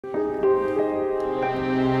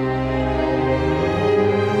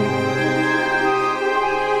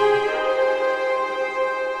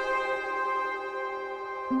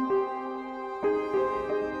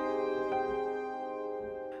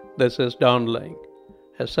This is Dhondenling,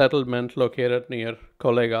 a settlement located near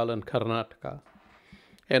Kollegal in Karnataka.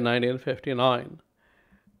 In 1959,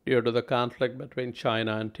 due to the conflict between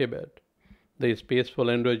China and Tibet, these peaceful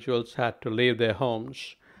individuals had to leave their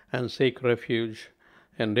homes and seek refuge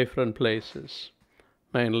in different places,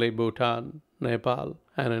 mainly Bhutan, Nepal,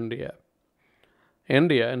 and India.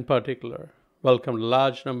 India, in particular, welcomed a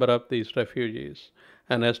large number of these refugees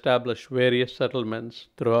and established various settlements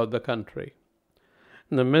throughout the country.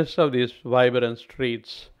 In the midst of these vibrant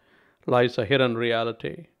streets lies a hidden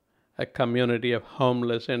reality, a community of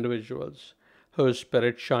homeless individuals whose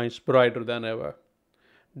spirit shines brighter than ever.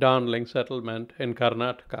 Dhondenling settlement in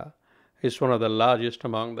Karnataka is one of the largest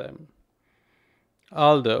among them.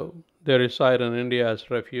 Although they reside in India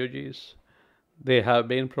as refugees, they have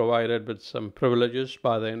been provided with some privileges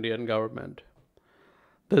by the Indian government.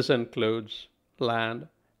 This includes land,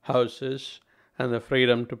 houses, and the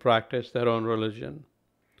freedom to practice their own religion.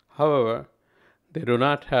 However, they do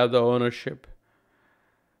not have the ownership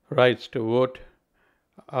rights to vote,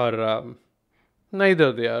 or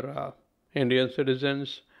neither they are Indian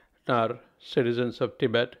citizens nor citizens of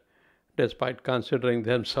Tibet, despite considering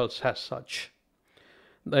themselves as such.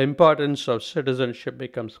 The importance of citizenship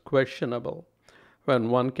becomes questionable when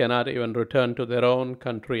one cannot even return to their own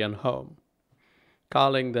country and home.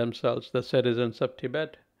 Calling themselves the citizens of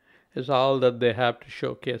Tibet is all that they have to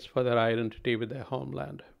showcase for their identity with their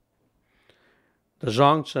homeland. The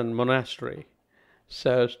Dzongchen Monastery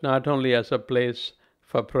serves not only as a place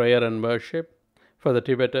for prayer and worship for the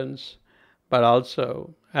Tibetans, but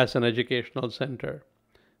also as an educational center.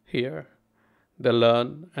 Here, they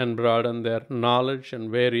learn and broaden their knowledge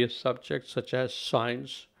in various subjects such as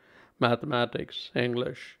science, mathematics,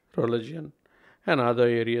 English, religion, and other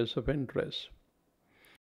areas of interest.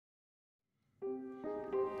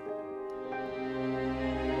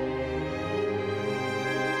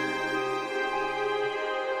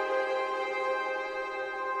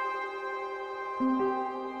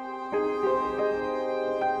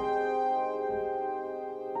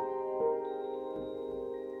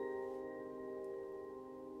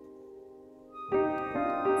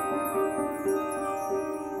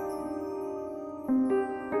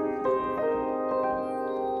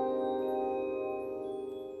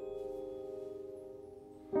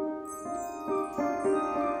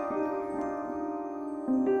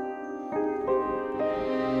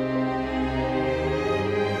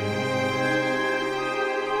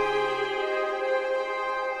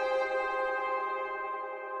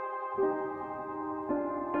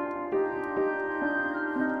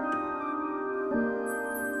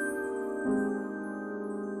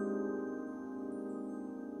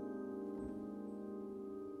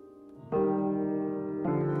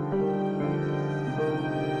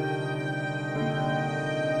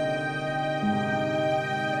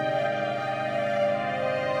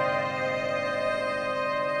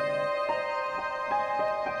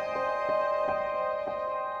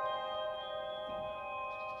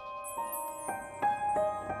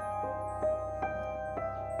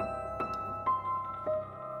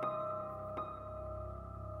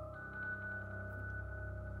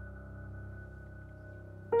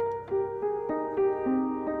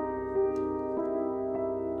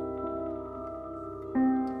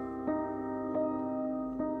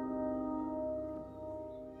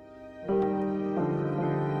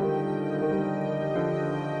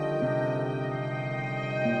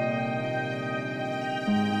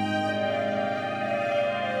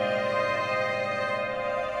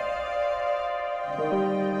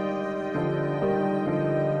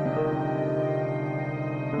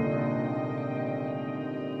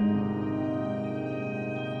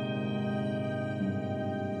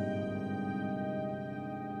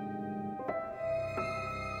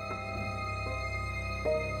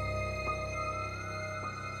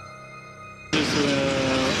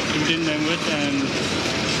 Indian language and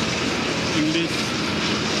English.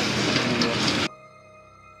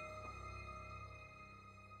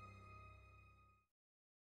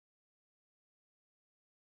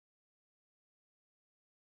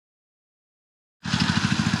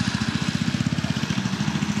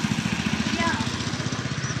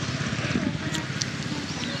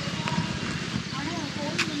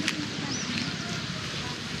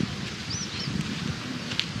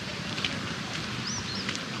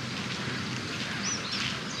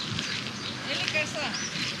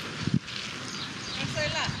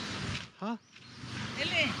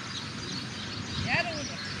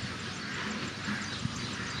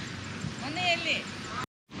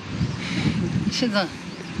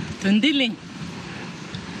 Dhondenling.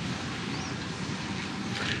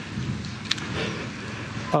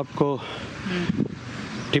 आपको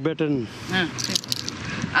Tibetan हाँ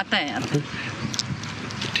आता है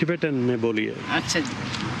Tibetan में बोलिए। अच्छा जी।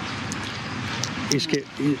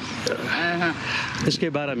 हाँ इसके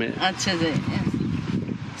बारे में। अच्छा जी।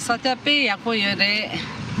 सचापे या कोई रे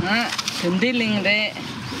धोंडेलिंग रे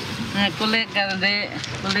कोलेगल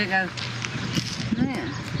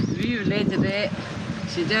विलेज रे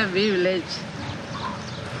सीधा विलेज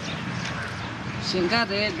सिंगा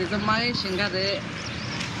रे दिसमाई सिंगा रे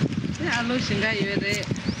आलू सिंगा ये रे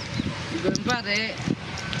गुंबा रे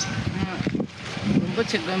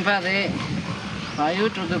गुंबा रे वायु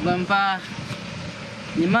तो गुंबा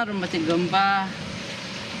निमारुमति गुंबा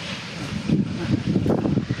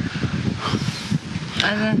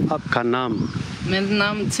आपका नाम? मेरा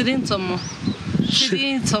नाम श्रीन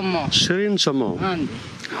सोमो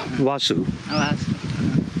वासु।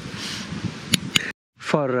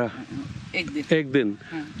 फॉर एक दिन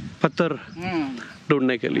पत्थर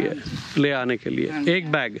ढूंढने के लिए ले आने के लिए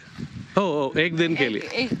एक बैग। एक दिन के लिए।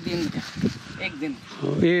 एक दिन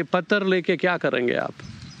ये पत्थर लेके क्या करेंगे आप?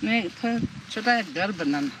 मैं छोटा घर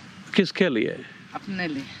बनाना। किसके लिए? अपने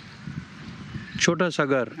लिए। छोटा सा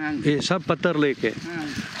घर। ये सब पत्थर लेके।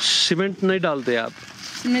 सीमेंट नहीं डालते आप?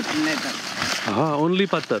 सीमेंट नहीं डालते। हाँ, ओनली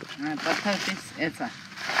पत्थर। पत्थर ऐसा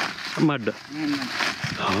मड।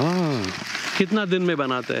 हाँ, कितना दिन में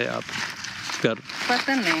बनाते हैं आप घर?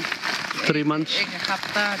 पता नहीं। 3 months? एक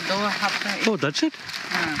हफ्ता 2 हफ्ता। Oh, that's it?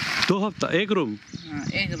 2 हफ्ता एक रूम?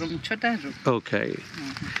 एक रूम छोटा रूम। ओके।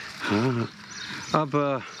 हाँ, अब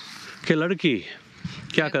के लड़की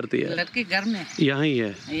क्या करती है? लड़की घर में यहीं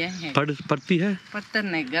है। पढ़ती है? पढ़ता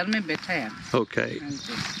नहीं, घर में बैठा है। ओके।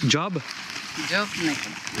 जॉब नहीं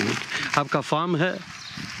करता। आपका फार्म है?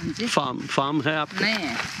 फार्म है आपका? नहीं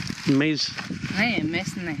है। मेज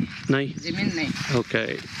नहीं। जमीन नहीं। ओके।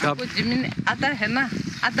 आपको जमीन आधा है ना?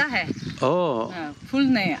 आधा है। फुल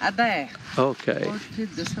नहीं, आधा है। ओके। और फिर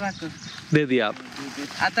दूसरा को दे दिया आप?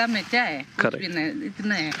 आधा में क्या है? कुछ भी नहीं,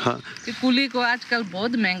 इतना है। हाँ। कि कुली को आजकल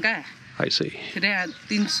बहुत महंगा है।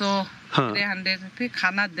 300 300 फिर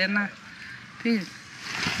खाना देना फिर।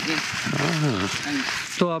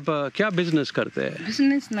 तो आप क्या बिजनेस करते हैं?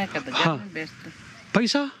 बिजनेस नहीं करते। हाँ।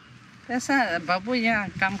 पैसा बाबू यहाँ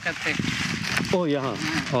काम करते। यहाँ।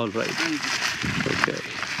 All right. Okay.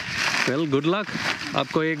 Well, good luck.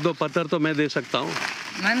 आपको 1-2 पत्थर तो मैं दे सकता हूँ।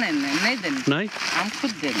 नहीं देंगे। नहीं, हम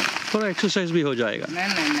खुद देंगे। थोड़ा एक्सरसाइज भी हो जाएगा।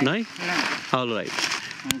 नहीं। All right,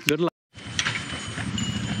 good luck.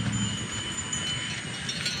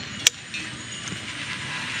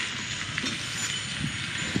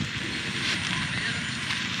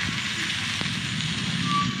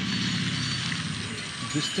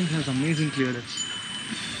 This thing has amazing clearance.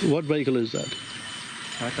 What vehicle is that?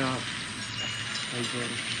 Tata.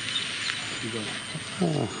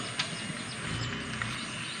 Oh.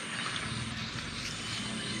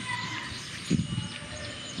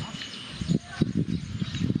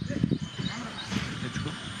 Let's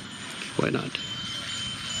go. Why not?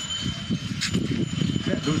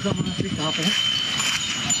 दूसरा मोनास्ट्री कहाँ पे है?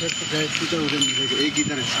 इधर उधर मिलेगा। एक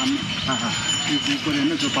इधर है सामने। हाँ। ऊपर है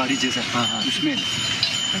ना जो पहाड़ी जैसा। हाँ। उसमें।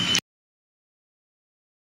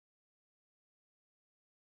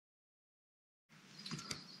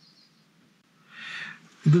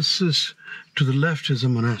 This is, to the left is a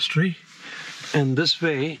monastery, and this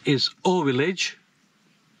way is O village,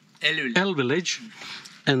 L village,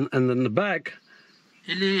 and then the back.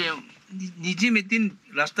 नीचे में 3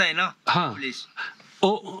 रास्ता है ना? हाँ।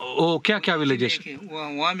 ओ क्या विलेज है?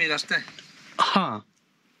 वहाँ में रास्ता है। हाँ।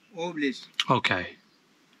 ओ विलेज। ओके।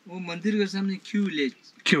 वो मंदिर के सामने क्यू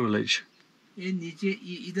विलेज। ये नीचे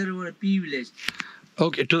इधर वो P village.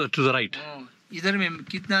 Okay, to the right. इधर में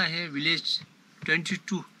कितना है विलेज?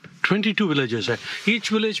 22 विलेजेस है।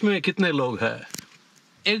 ईच विलेज में कितने लोग हैं?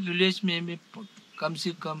 एक विलेज में कम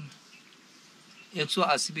से कम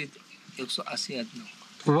 180 आदमी।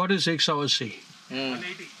 What is 180?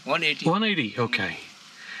 180. Okay.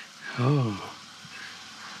 Oh.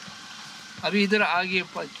 अभी इधर आगे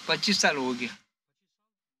 25 साल हो गया।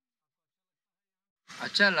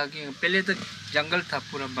 अच्छा लगे। पहले तो जंगल था,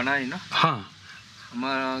 पूरा बना है ना। हाँ।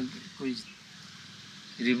 हमारा कोई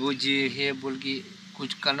रिबू जी है बोल के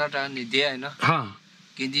कुछ कर्नाटक ने दिया है ना। हाँ।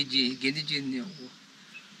 गांधी जी ने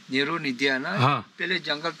नेहरू ने दिया ना। हाँ। पहले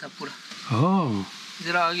जंगल था पूरा।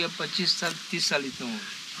 इधर आ गया 25 साल 30 साल इतना हो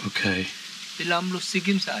गया। ओके। पहले हम लोग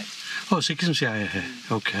सिक्किम से आए। सिक्किम से आए हैं।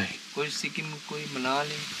 ओके। कोई सिक्किम, कोई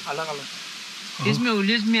मनाली, अलग अलग। इसमें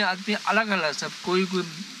विलेज में आदमी अलग अलग सब। कोई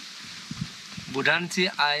भूटान से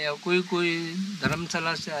आया, कोई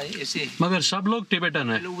धर्मशाला से आए, ऐसे। मगर सब लोग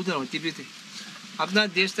टिबेटन है। उधर तिब्बत है। अपना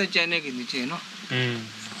देश था चाइना के नीचे है ना।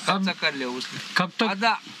 सब कर ले उसमें। कब तक?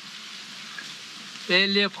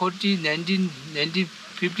 पहले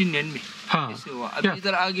 1915 में ऐसे हुआ। अब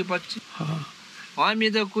इधर आगे 25 वहाँ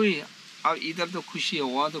में तो कोई अब इधर तो खुशी है,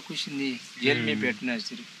 वहाँ तो खुशी नहीं, जेल में बैठना है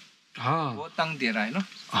सिर्फ। बहुत तंग दे रहा है ना।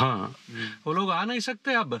 वो लोग आ नहीं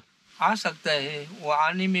सकते अब? आ सकता है, वो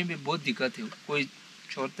आने में भी बहुत दिक्कत है, कोई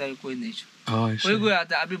छोड़ता है कोई नहीं छोड़ता, कोई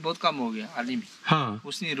आता है। अभी बहुत कम हो गया आने में,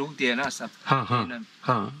 उसने रोक दिया ना सब।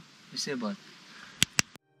 इससे बात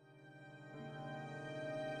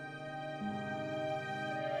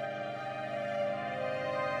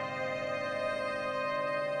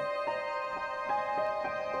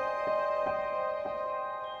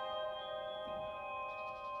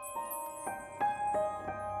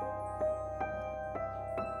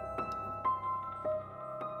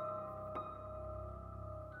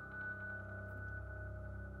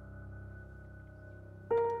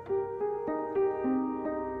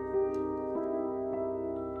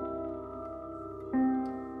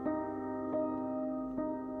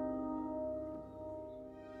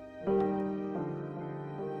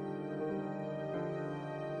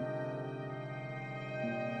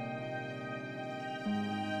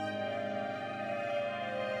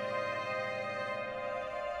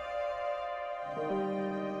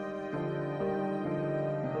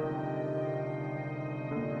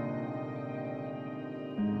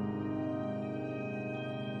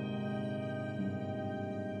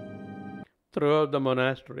Throughout the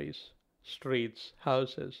monasteries, streets,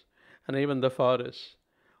 houses, and even the forests,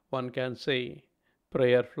 one can see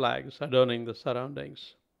prayer flags adorning the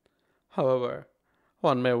surroundings. However,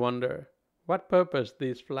 one may wonder what purpose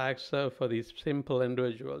these flags serve for these simple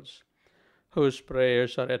individuals whose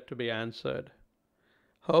prayers are yet to be answered.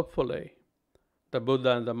 Hopefully, the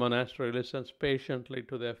Buddha and the monastery listens patiently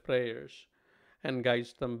to their prayers and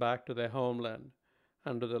guides them back to their homeland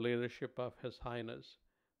under the leadership of His Highness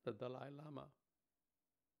the Dalai Lama.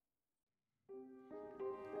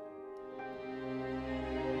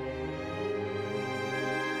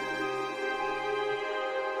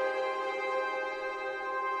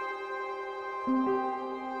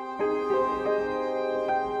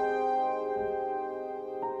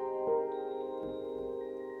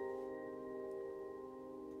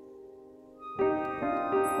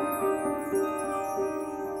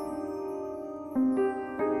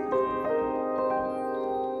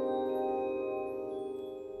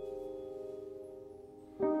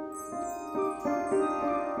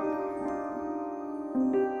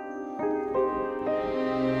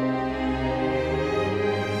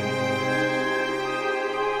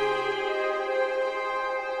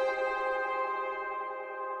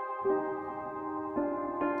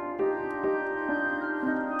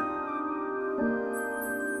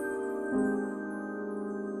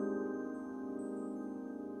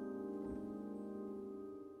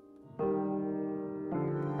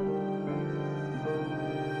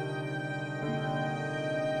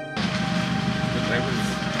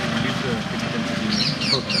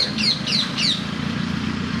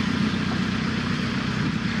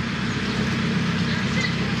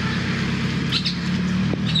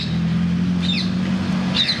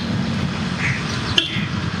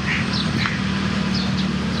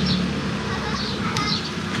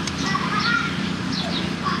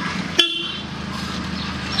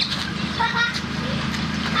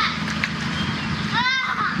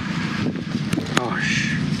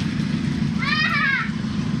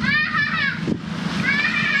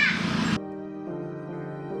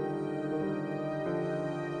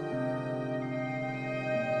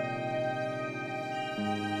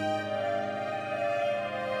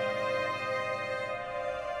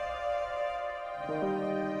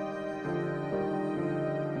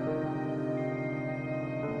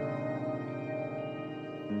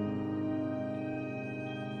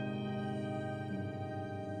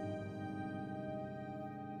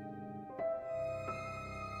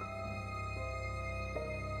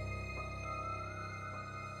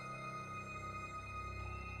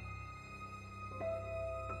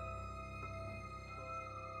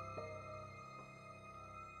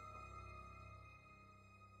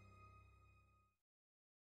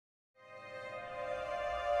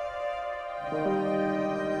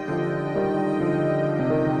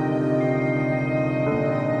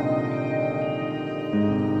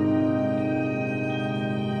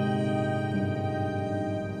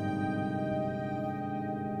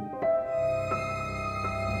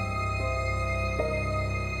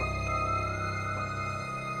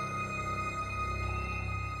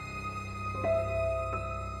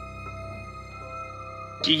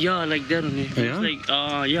 Yeah, like that only. Yeah? It's like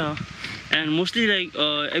yeah, and mostly like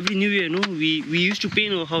every New Year, no, we used to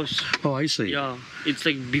paint our house. Oh, I see. Yeah, it's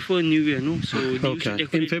like before New Year, no. So they used to Okay, in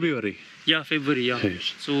decorate. February. Yeah, February, yeah.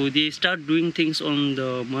 Yes. So they start doing things on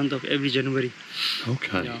the month of every January.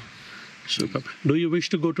 Okay. Yeah. Super. Do you wish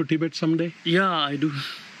to go to Tibet someday? Yeah, I do.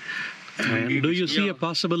 And do you see a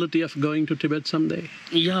possibility of going to Tibet someday?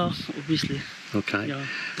 Yeah, obviously. Okay. Yeah.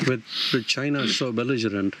 With China so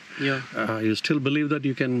belligerent, Yeah. you still believe that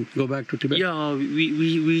you can go back to Tibet? Yeah,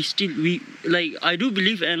 we still, like, I do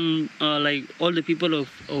believe, and like all the people of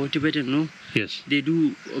Tibetan, no? Yes. They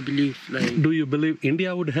do believe, like... Do you believe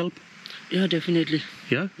India would help? Yeah, definitely.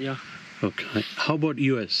 Yeah? Yeah. Okay. How about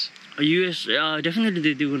US? US,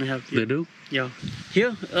 definitely they're gonna help. Yeah. They do? Yeah.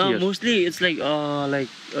 Here, mostly it's like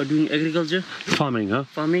doing agriculture, Farming, huh?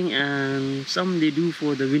 farming, and some they do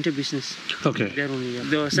for the winter business. Okay. There only. Yeah.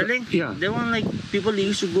 The selling. Yeah. They want, like, people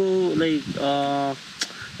used to go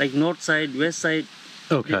like north side, west side.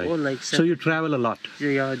 Okay. They all, like, So you travel a lot?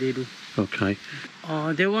 Yeah, they do. Okay.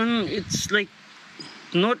 They want, it's like,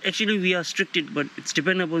 not actually we are restricted, but it's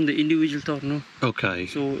dependent upon the individual thought, no? Okay.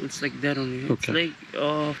 So it's like that only. Okay. It's like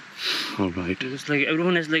All right. it's like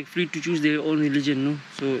everyone is like free to choose their own religion, no?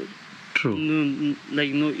 So True.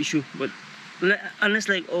 no issue. But unless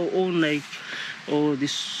like own like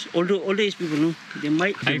this older age people, no, they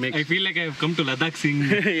might. I feel like I've come to Ladakh seeing.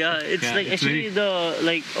 Yeah, it's like it's actually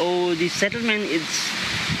the settlement,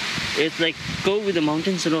 it's like go with the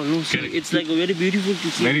mountains and all, no? So Correct. it's like very beautiful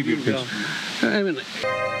to see. Very beautiful. Yeah. I mean,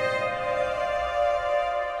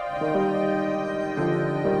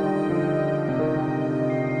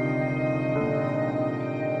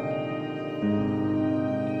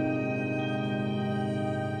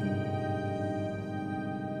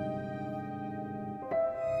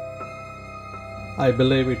 I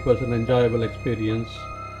believe it was an enjoyable experience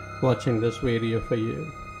watching this video for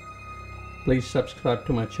you. Please subscribe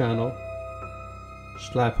to my channel,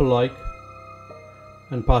 slap a like,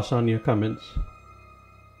 and pass on your comments.